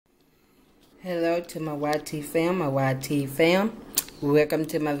Hello to my YT fam, Welcome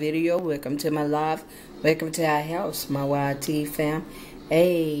to my video, welcome to my live, welcome to our house, my YT fam.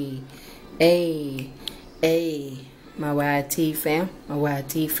 Hey, my YT fam,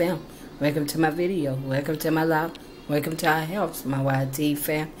 Welcome to my video, welcome to my live, welcome to our house, my YT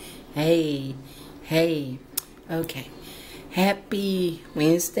fam. Hey, okay. Happy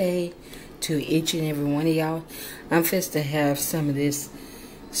Wednesday to each and every one of y'all. I'm fixed to have some of this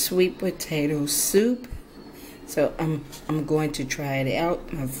sweet potato soup, so I'm going to try it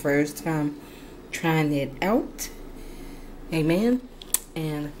out. My first time trying it out. Amen.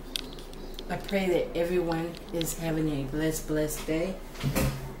 And I pray that everyone is having a blessed day.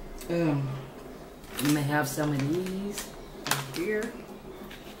 I'm gonna have some of these right here,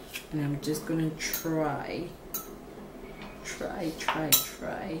 and I'm just gonna try.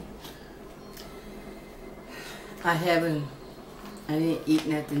 I didn't eat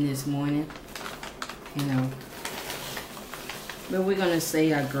nothing this morning, you know, but we're going to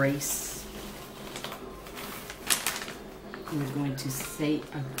say our grace. We're going to say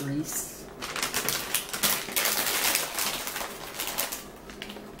our grace.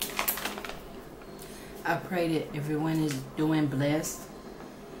 I pray that everyone is doing blessed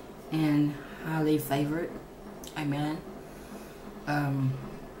and highly favored. Amen. I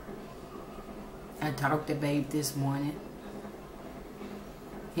talked to Babe this morning.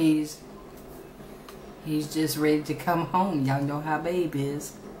 He's just ready to come home. Y'all know how Babe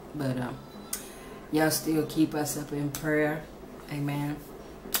is. But y'all still keep us up in prayer. Amen.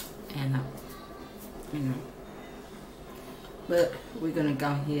 And you know. But we're gonna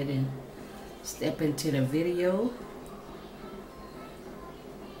go ahead and step into the video.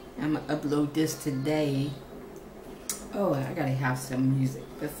 I'm gonna upload this today. Oh, I gotta have some music.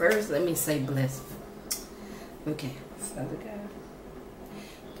 But first, let me say blessing. Okay, Father God,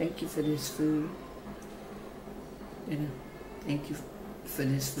 thank you for this food. Thank you for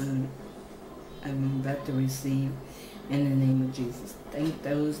this food I'm about to receive in the name of Jesus. Thank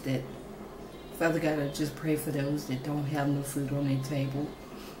those that, Father God, I just pray for those that don't have no food on their table,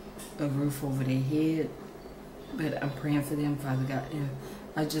 a roof over their head. But I'm praying for them, Father God. And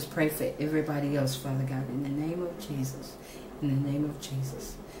I just pray for everybody else, Father God, in the name of Jesus. In the name of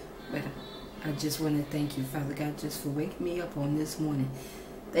Jesus. But I just want to thank you, Father God, just for waking me up on this morning.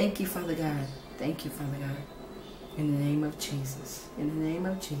 Thank you, Father God. Thank you, Father God. In the name of Jesus. In the name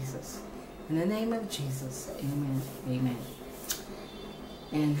of Jesus. In the name of Jesus. Amen. Amen.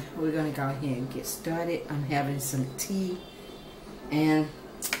 And we're going to go ahead and get started. I'm having some tea and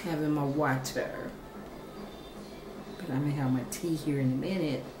having my water. But I'm going to have my tea here in a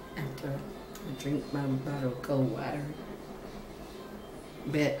minute after I drink my bottle of cold water.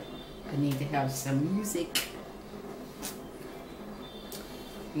 But I need to have some music.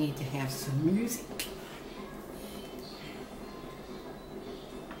 Need to have some music.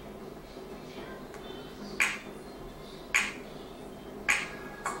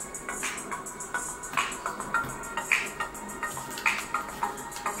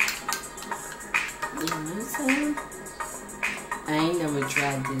 You know what I'm saying? I ain't never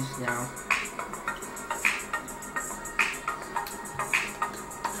tried this, y'all.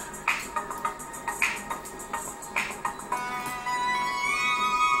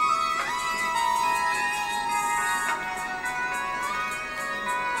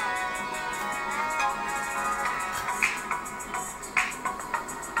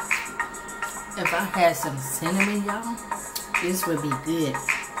 If I had some cinnamon, y'all, this would be good.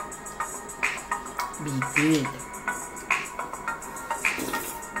 Be good.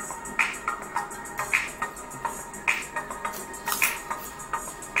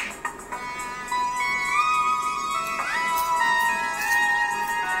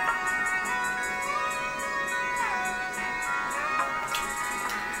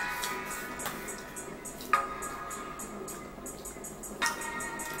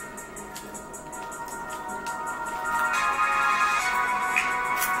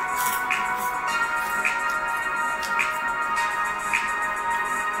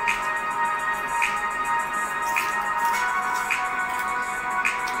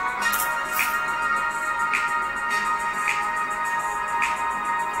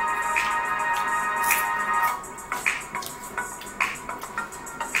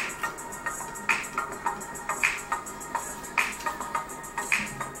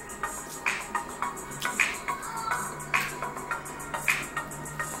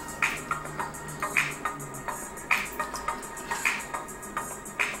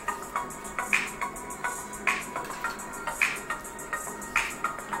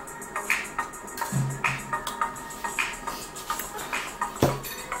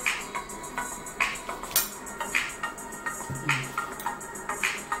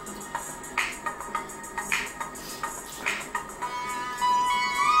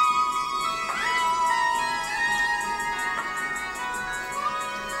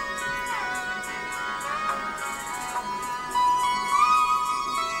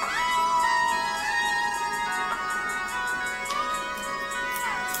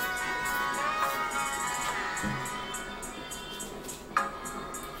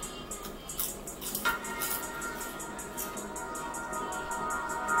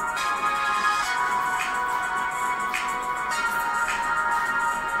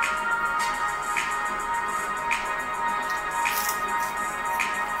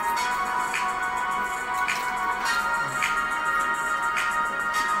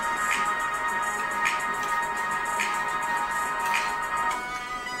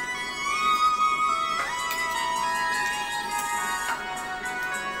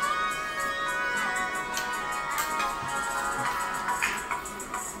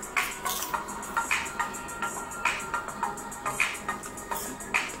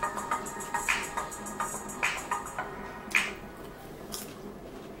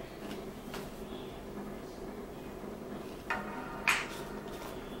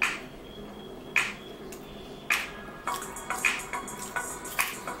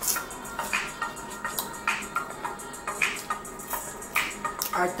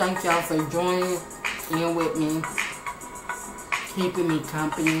 I thank y'all for joining in with me, keeping me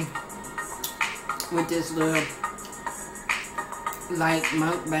company with this little light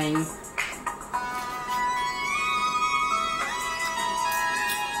mukbang.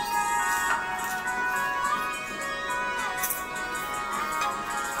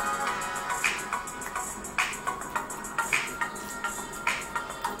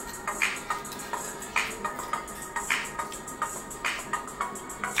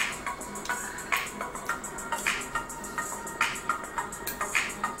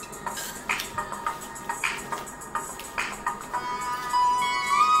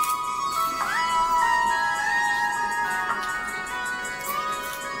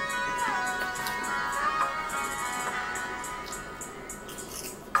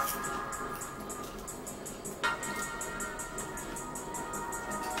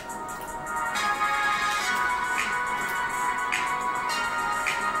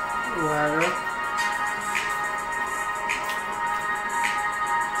 Water.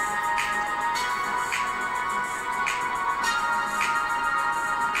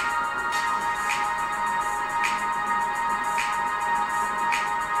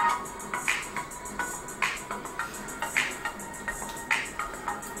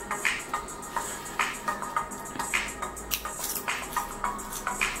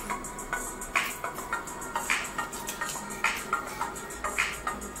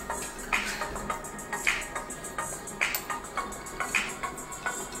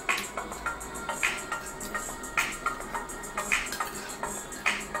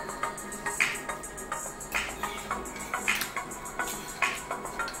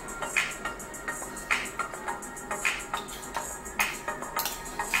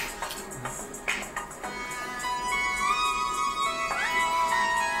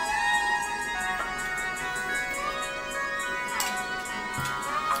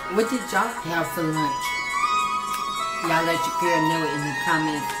 What did y'all have for lunch? Y'all let your girl know it in the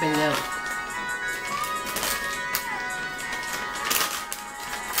comments below.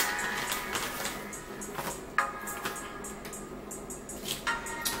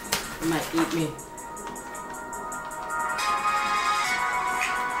 I might eat me.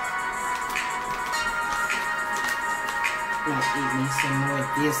 Might eat me some more of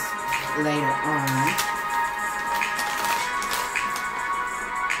this later on.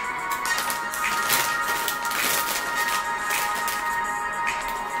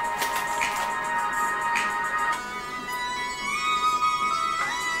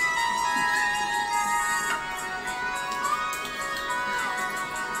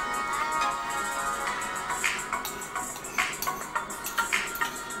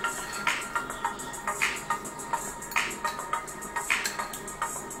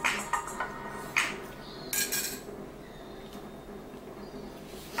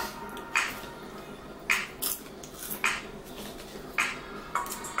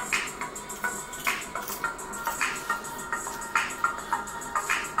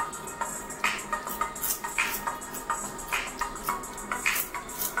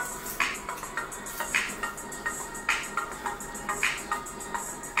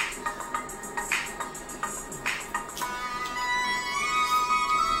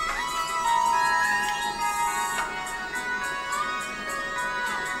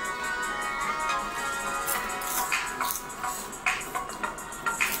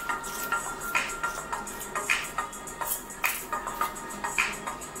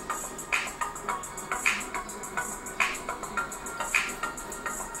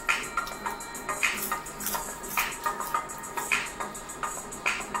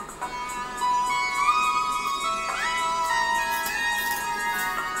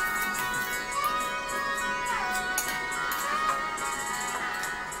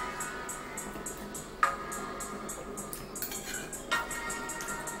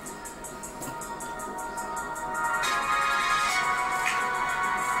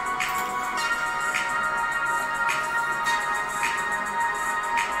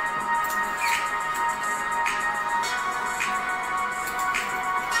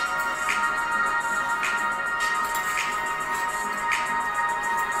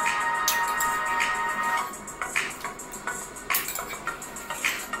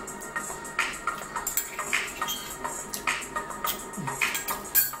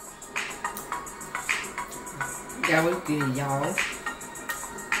 That was good, y'all.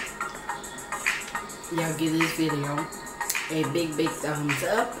 Y'all give this video a big thumbs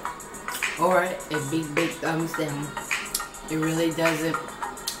up or a big thumbs down. It really doesn't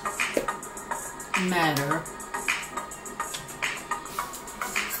matter.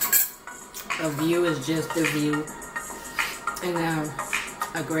 A view is just a view. And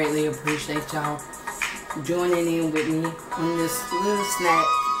I greatly appreciate y'all joining in with me on this little snack,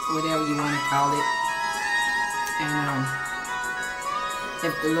 whatever you want to call it. And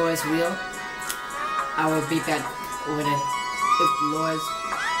if the Lord's will, I will be back with it. If the Lord's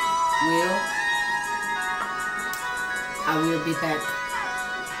will, I will be back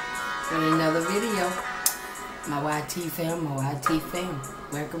with another video. My YT fam,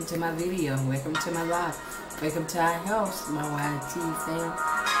 welcome to my video, welcome to my live, welcome to our house, my YT fam.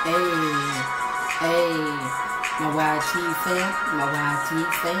 Hey, my YT fam,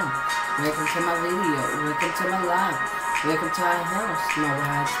 welcome to my video, welcome to my live, welcome to our house, my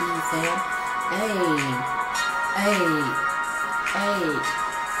YT fam.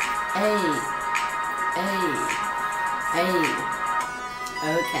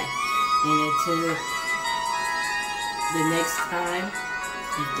 Okay, and until the next time,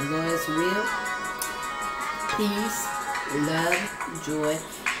 if the Lord's will, peace, love, joy,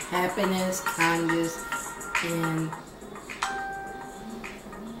 happiness, kindness,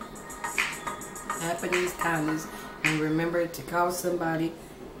 and remember to call somebody,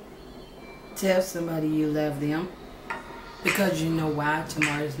 tell somebody you love them, because you know why.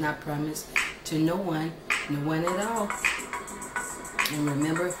 Tomorrow is not promised to no one at all. And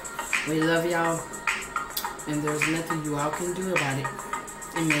remember, we love y'all, and there's nothing you all can do about it.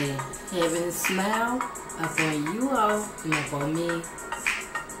 And may heaven smile upon you all and upon me,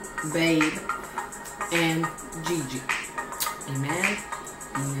 Babe, and Gigi. Amen.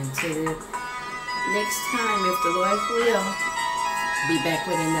 And until next time, if the Lord's will, be back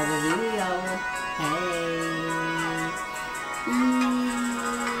with another video. Hey.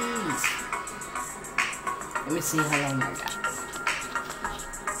 Ease. Let me see how long I got.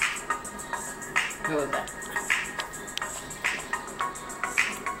 Hold that.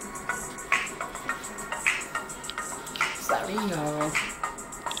 Sorry, y'all.